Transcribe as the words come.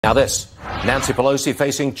Now this, Nancy Pelosi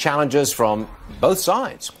facing challenges from both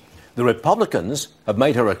sides. The Republicans have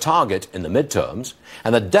made her a target in the midterms,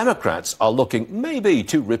 and the Democrats are looking maybe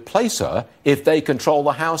to replace her if they control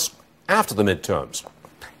the House after the midterms.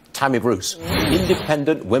 Tammy Bruce,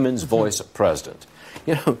 independent women's voice president.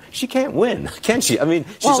 You know, she can't win, can she? I mean,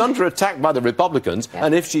 she's under attack by the Republicans,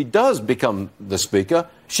 and if she does become the Speaker,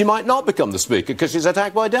 she might not become the Speaker because she's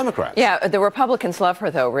attacked by Democrats. Yeah, the Republicans love her,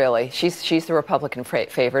 though, really. She's the Republican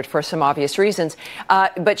favorite for some obvious reasons.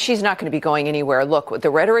 But she's not going to be going anywhere. Look, the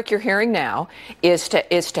rhetoric you're hearing now is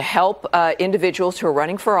to help individuals who are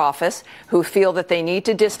running for office who feel that they need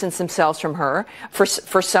to distance themselves from her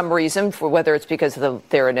for some reason, whether it's because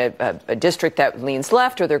they're in a district that leans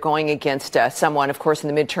left or they're going against someone, of course,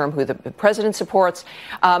 in the midterm who the president supports.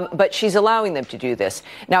 But she's allowing them to do this.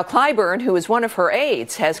 Now, Clyburn, who is one of her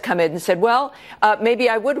aides, has come in and said, well, maybe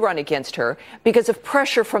I would run against her because of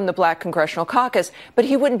pressure from the Black Congressional Caucus, but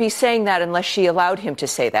he wouldn't be saying that unless she allowed him to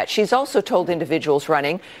say that. She's also told individuals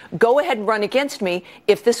running, go ahead and run against me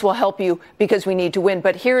if this will help you because we need to win.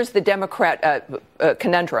 But here's the Democrat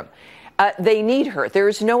conundrum. They need her. There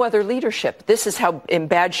is no other leadership. This is how in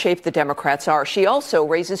bad shape the Democrats are. She also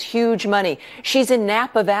raises huge money. She's in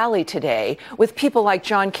Napa Valley today with people like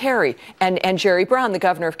John Kerry and Jerry Brown, the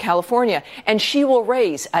governor of California, and she will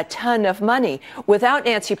raise a ton of money. Without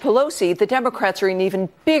Nancy Pelosi, the Democrats are in even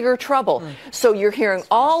bigger trouble. So you're hearing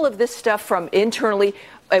all of this stuff from internally,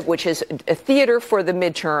 which is a theater for the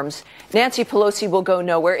midterms. Nancy Pelosi will go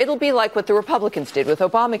nowhere. It'll be like what the Republicans did with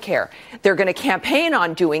Obamacare. They're going to campaign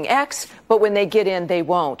on doing X, but when they get in, they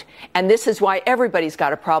won't. And this is why everybody's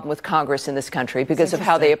got a problem with Congress in this country, because of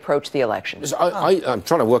how they approach the election. I'm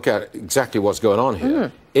trying to work out exactly what's going on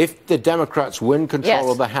here. If the Democrats win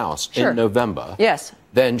control of the House in November,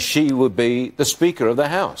 then she would be the Speaker of the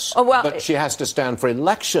House. But she has to stand for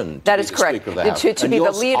election to be the Speaker of the House. To be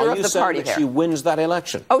the leader of the party there. She wins that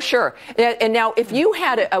election. Oh, sure. And now, if you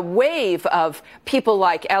had a wave of people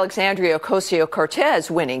like Alexandria Ocasio-Cortez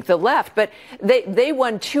winning, the left, but they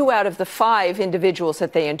won 2 out of the 5 individuals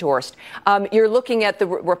that they endorsed. You're looking at the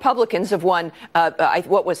Republicans have won,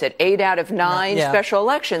 what was it, 8 out of 9 special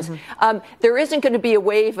elections. There isn't going to be a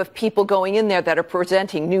wave of people going in there that are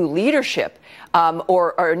presenting new leadership or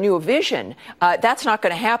a new vision. That's not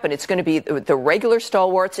going to happen. It's going to be the regular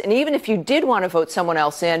stalwarts. And even if you did want to vote someone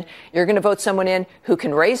else in, you're going to vote someone in who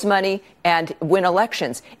can raise money and win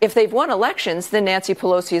elections. If they've won elections, then Nancy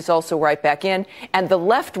Pelosi is also right back in, and the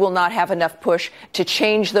left will not have enough push to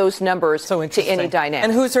change those numbers to any dynamic.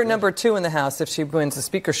 And who's her number 2 in the House if she wins the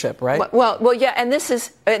speakership, right? Well, yeah, and this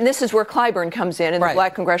is where Clyburn comes in the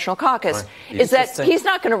Black Congressional Caucus, is that he's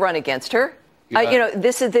not going to run against her. You know,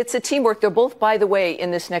 it's a teamwork. They'll both, by the way,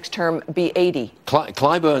 in this next term, be 80.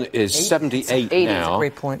 Clyburn is 78 now. That's a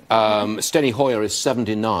great point. Steny Hoyer is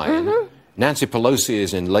 79. Nancy Pelosi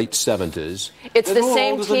is in late 70s. It's the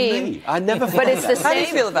same team. I never but it's the How do you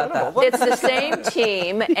feel about that? It's the same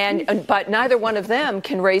team, but neither one of them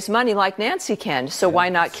can raise money like Nancy can. So why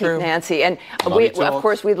not keep Nancy? And of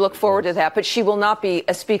course, we look forward to that. But she will not be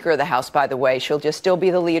a Speaker of the House, by the way. She'll just still be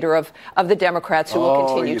the leader of the Democrats, who will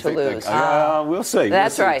continue to lose. We'll see.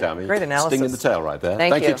 That's right. Tammy. Great analysis. Sting in the tail right there.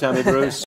 Thank you, Tammy Bruce.